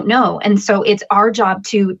 They don't know. And so it's our job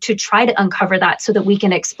to try to uncover that so that we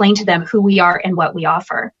can explain to them who we are and what we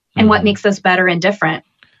offer and what makes us better and different.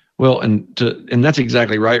 Well, and that's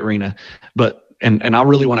exactly right, Rena. But and I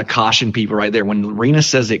really want to caution people right there. When Rena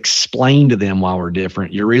says explain to them why we're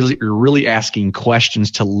different, you're really asking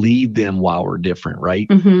questions to lead them why we're different, right?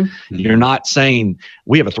 You're not saying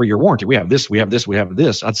we have a 3-year warranty. We have this, we have this, we have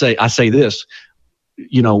this. I say this.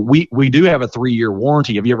 We do have a 3-year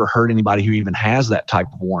warranty. Have you ever heard anybody who even has that type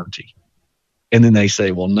of warranty? And then they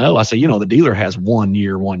say, well, no. I say, the dealer has 1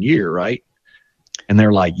 year, right? And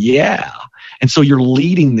they're like, yeah. And so you're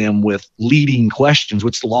leading them with leading questions,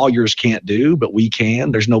 which lawyers can't do, but we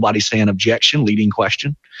can. There's nobody saying objection, leading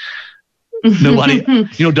question. Nobody,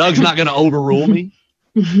 Doug's not going to overrule me.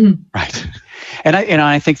 Right. And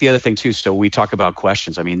I think the other thing too, so we talk about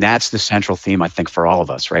questions. I mean, that's the central theme, I think, for all of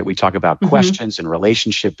us, right? We talk about questions and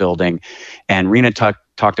relationship building. And Rena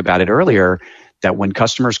talked about it earlier, that when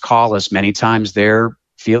customers call us, many times they're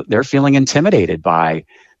feeling intimidated by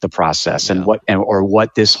the process and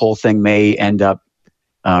what this whole thing may end up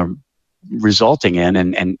resulting in.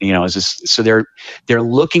 And so they're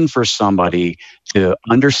looking for somebody to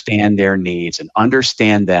understand their needs and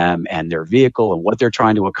understand them and their vehicle and what they're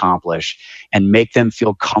trying to accomplish and make them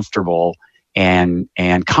feel comfortable and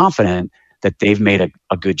confident that they've made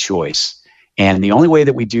a good choice. And the only way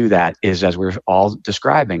that we do that is, as we're all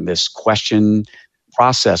describing, this question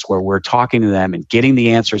process where we're talking to them and getting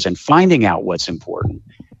the answers and finding out what's important.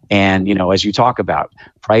 And, as you talk about,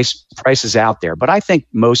 price is out there. But I think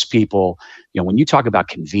most people, when you talk about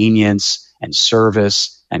convenience and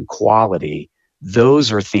service and quality,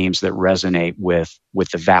 those are themes that resonate with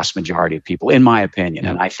the vast majority of people, in my opinion.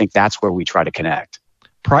 And I think that's where we try to connect.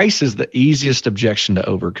 Price is the easiest objection to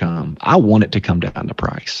overcome. I want it to come down to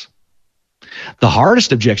price. The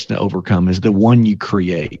hardest objection to overcome is the one you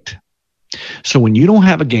create. So when you don't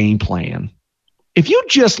have a game plan, if you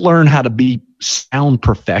just learn how to sound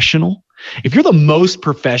professional, if you're the most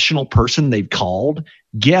professional person they've called,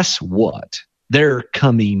 guess what? They're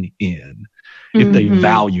coming in if they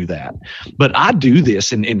value that. But I do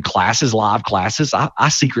this in classes, live classes. I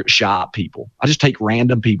secret shop people. I just take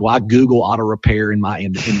random people. I Google auto repair in my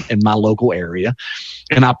local area,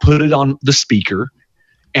 and I put it on the speaker,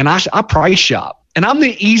 and I price shop. And I'm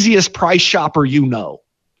the easiest price shopper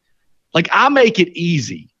Like, I make it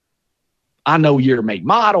easy. I know your make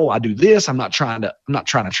model. I do this. I'm not trying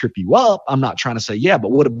to trip you up. I'm not trying to say, yeah,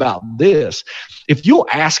 but what about this? If you'll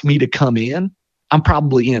ask me to come in, I'm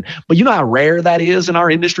probably in. But you know how rare that is in our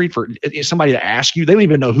industry for somebody to ask you. They don't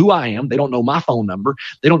even know who I am. They don't know my phone number.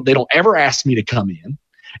 They don't ever ask me to come in.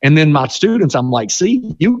 And then my students, I'm like,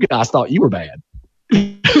 see, you guys thought you were bad.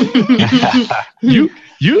 You're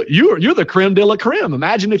the creme de la creme.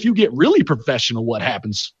 Imagine if you get really professional, what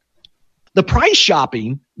happens? The price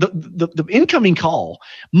shopping, the incoming call,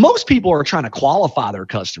 most people are trying to qualify their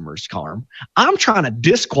customers, Carm. I'm trying to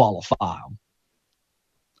disqualify them.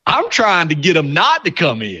 I'm trying to get them not to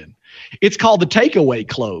come in. It's called the takeaway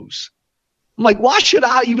close. I'm like, why should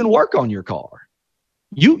I even work on your car?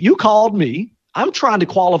 You called me. I'm trying to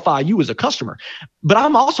qualify you as a customer, but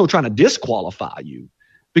I'm also trying to disqualify you.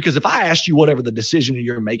 Because if I asked you whatever the decision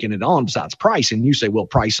you're making it on besides price, and you say, well,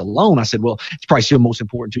 price alone, I said, well, is price still most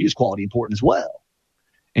important to you? Is quality important as well?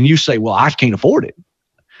 And you say, well, I can't afford it.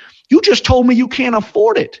 You just told me you can't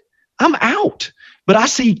afford it. I'm out. But I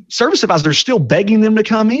see service advisors still begging them to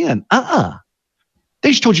come in.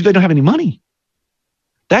 They just told you they don't have any money.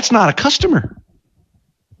 That's not a customer.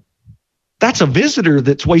 That's a visitor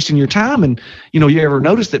that's wasting your time. And, you ever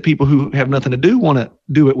notice that people who have nothing to do want to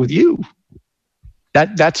do it with you?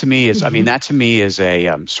 That to me is, that to me is a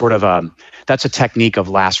that's a technique of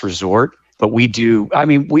last resort. But we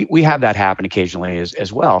have that happen occasionally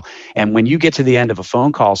as well. And when you get to the end of a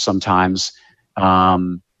phone call, sometimes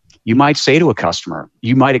you might say to a customer,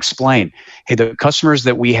 you might explain, hey, the customers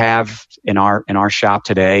that we have in our shop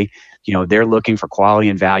today, they're looking for quality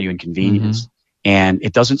and value and convenience. And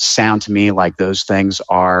it doesn't sound to me like those things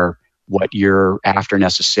are what you're after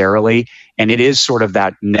necessarily. And it is sort of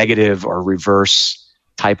that negative or reverse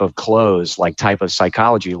type of close, like type of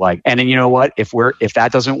psychology, and then you know what? If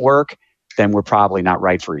that doesn't work, then we're probably not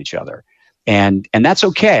right for each other. And that's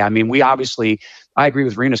okay. I agree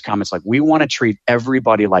with Rena's comments. Like, we want to treat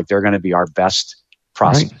everybody like they're going to be our best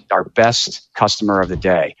prospect, right, our best customer of the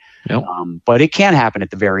day. Yep. But it can happen at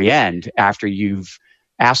the very end after you've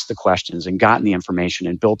asked the questions and gotten the information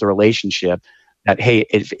and built the relationship that, hey,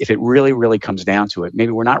 if it really, really comes down to it,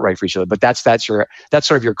 maybe we're not right for each other. But that's sort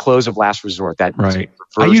of your close of last resort. That right.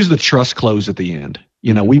 I use the trust close at the end.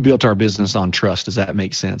 We built our business on trust. Does that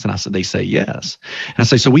make sense? And I said, they say yes. And I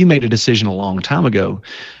say, so we made a decision a long time ago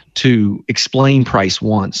to explain price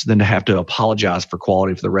once, then to have to apologize for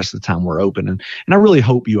quality for the rest of the time we're open. And I really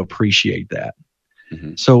hope you appreciate that.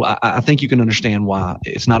 Mm-hmm. So I think you can understand why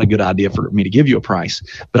it's not a good idea for me to give you a price,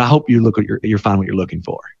 but I hope you you're find what you're looking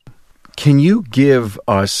for. Can you give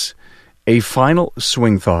us a final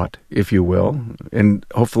swing thought, if you will? And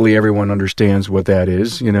hopefully everyone understands what that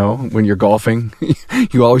is. When you're golfing,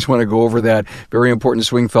 you always want to go over that very important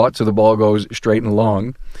swing thought so the ball goes straight and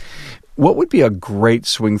long. What would be a great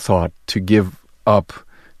swing thought to give up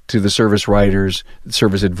to the service writers,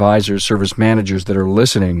 service advisors, service managers that are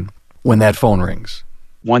listening when that phone rings?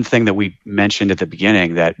 One thing that we mentioned at the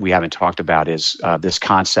beginning that we haven't talked about is this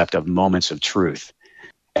concept of moments of truth.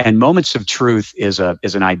 And moments of truth is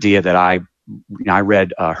an idea that I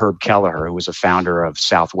read Herb Kelleher, who was a founder of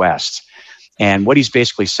Southwest. And what he's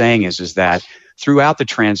basically saying is that throughout the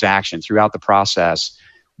transaction, throughout the process,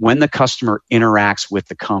 when the customer interacts with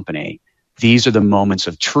the company, these are the moments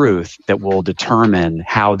of truth that will determine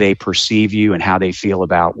how they perceive you and how they feel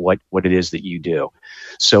about what it is that you do.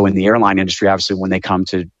 So in the airline industry, obviously, when they come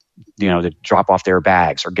to drop off their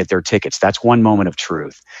bags or get their tickets, that's one moment of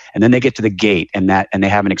truth. And then they get to the gate and they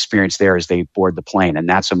have an experience there as they board the plane, and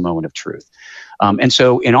that's a moment of truth. And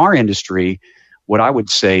so in our industry, what I would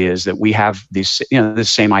say is that we have this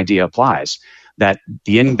same idea applies, that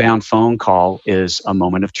the inbound phone call is a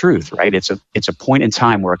moment of truth, right? It's a point in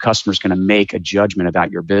time where a customer is going to make a judgment about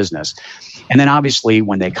your business. And then obviously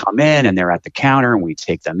when they come in and they're at the counter and we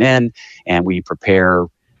take them in and we prepare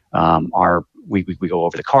we go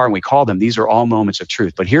over the car and we call them. These are all moments of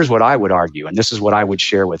truth. But here's what I would argue, and this is what I would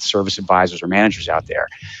share with service advisors or managers out there.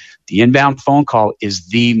 The inbound phone call is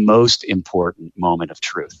the most important moment of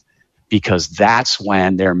truth, because that's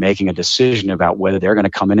when they're making a decision about whether they're going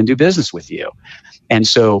to come in and do business with you. And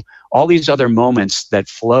so all these other moments that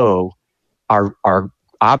flow are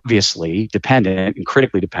obviously dependent and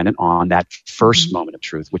critically dependent on that first moment of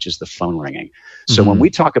truth, which is the phone ringing. So when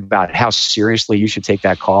we talk about how seriously you should take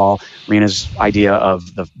that call, Rena's idea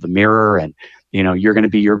of the mirror and, you're going to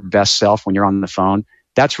be your best self when you're on the phone,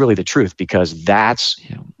 that's really the truth, because that's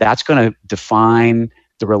going to define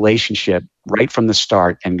the relationship right from the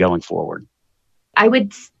start and going forward. I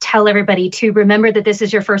would tell everybody to remember that this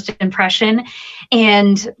is your first impression.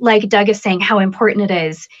 And like Doug is saying, how important it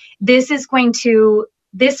is. This is going to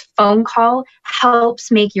this phone call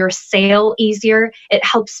helps make your sale easier. It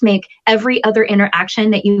helps make every other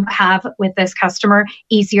interaction that you have with this customer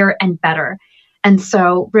easier and better. And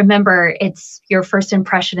so remember, it's your first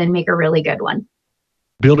impression and make a really good one.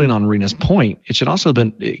 Building on Rena's point, it should also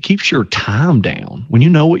it keeps your time down. When you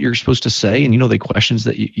know what you're supposed to say and you know the questions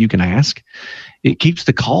that you can ask, it keeps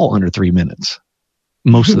the call under 3 minutes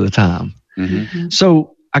most of the time. Mm-hmm.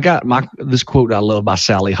 So I got this quote I love by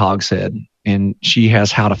Sally Hogshead, and she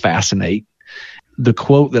has How to Fascinate. The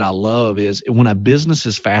quote that I love is, when a business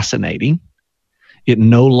is fascinating, it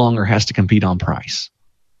no longer has to compete on price.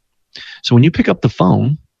 So when you pick up the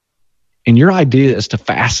phone and your idea is to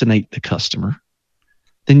fascinate the customer,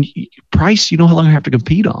 then price you no longer have to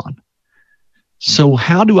compete on. So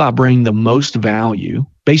how do I bring the most value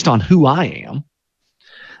based on who I am,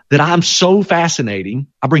 that I'm so fascinating,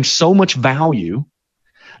 I bring so much value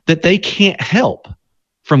that they can't help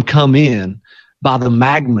from come in by the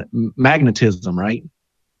magnetism, right?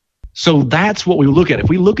 So that's what we look at. If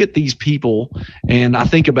we look at these people, and I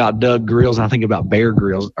think about Doug Grills and I think about Bear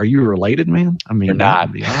Grylls, are you related, man? I mean, you're not.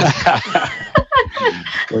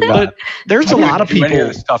 But there's a lot of people. Many of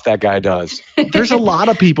the stuff that guy does. There's a lot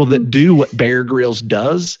of people that do what Bear Grylls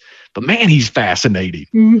does, but man, he's fascinating.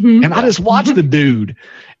 Mm-hmm. And I just watch the dude.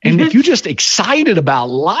 And if you're just excited about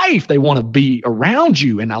life, they want to be around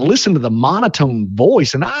you. And I listen to the monotone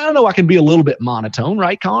voice, and I don't know, I can be a little bit monotone,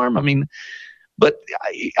 right, Carm? I mean, but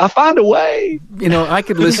I find a way. You know, I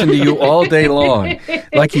could listen to you all day long.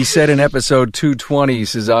 Like he said in episode 220, he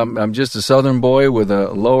says, I'm just a Southern boy with a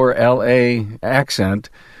lower L.A. accent.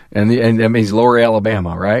 And that means lower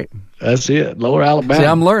Alabama, right? That's it, lower Alabama. See,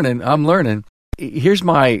 I'm learning. Here's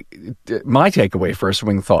my takeaway for a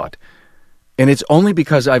swing thought. And it's only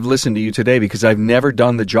because I've listened to you today, because I've never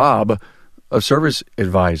done the job of service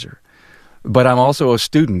advisor. But I'm also a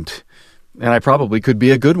student, and I probably could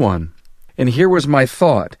be a good one. And here was my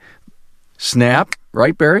thought. Snap,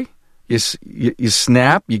 right, Barry? You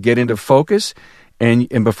snap, you get into focus, and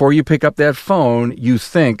before you pick up that phone, you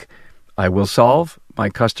think, I will solve my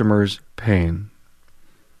customer's pain.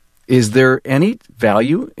 Is there any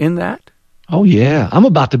value in that? Oh, yeah. I'm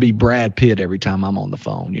about to be Brad Pitt every time I'm on the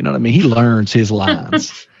phone. You know what I mean? He learns his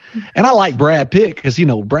lines. And I like Brad Pitt because,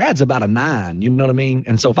 Brad's about a 9. You know what I mean?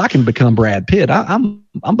 And so if I can become Brad Pitt, I'm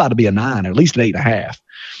about to be a 9, or at least an 8.5.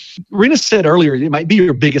 Rena said earlier, it might be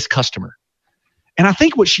your biggest customer. And I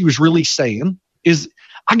think what she was really saying is,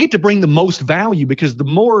 I get to bring the most value, because the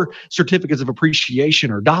more certificates of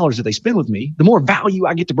appreciation or dollars that they spend with me, the more value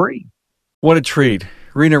I get to bring. What a treat.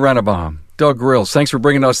 Rena Rennebohm, Doug Grills, thanks for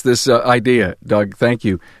bringing us this idea. Doug, thank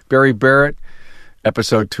you. Barry Barrett,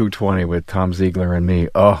 episode 220 with Tom Ziegler and me.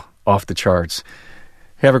 Oh, off the charts.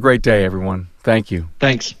 Have a great day, everyone. Thank you.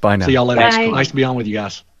 Thanks. Bye now. See y'all later. Bye. Nice to be on with you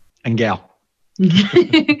guys and gal.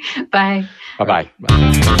 Bye. Bye-bye.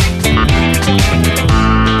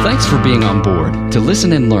 Thanks for being on board to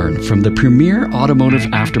listen and learn from the premier automotive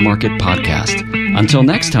aftermarket podcast. Until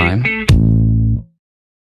next time,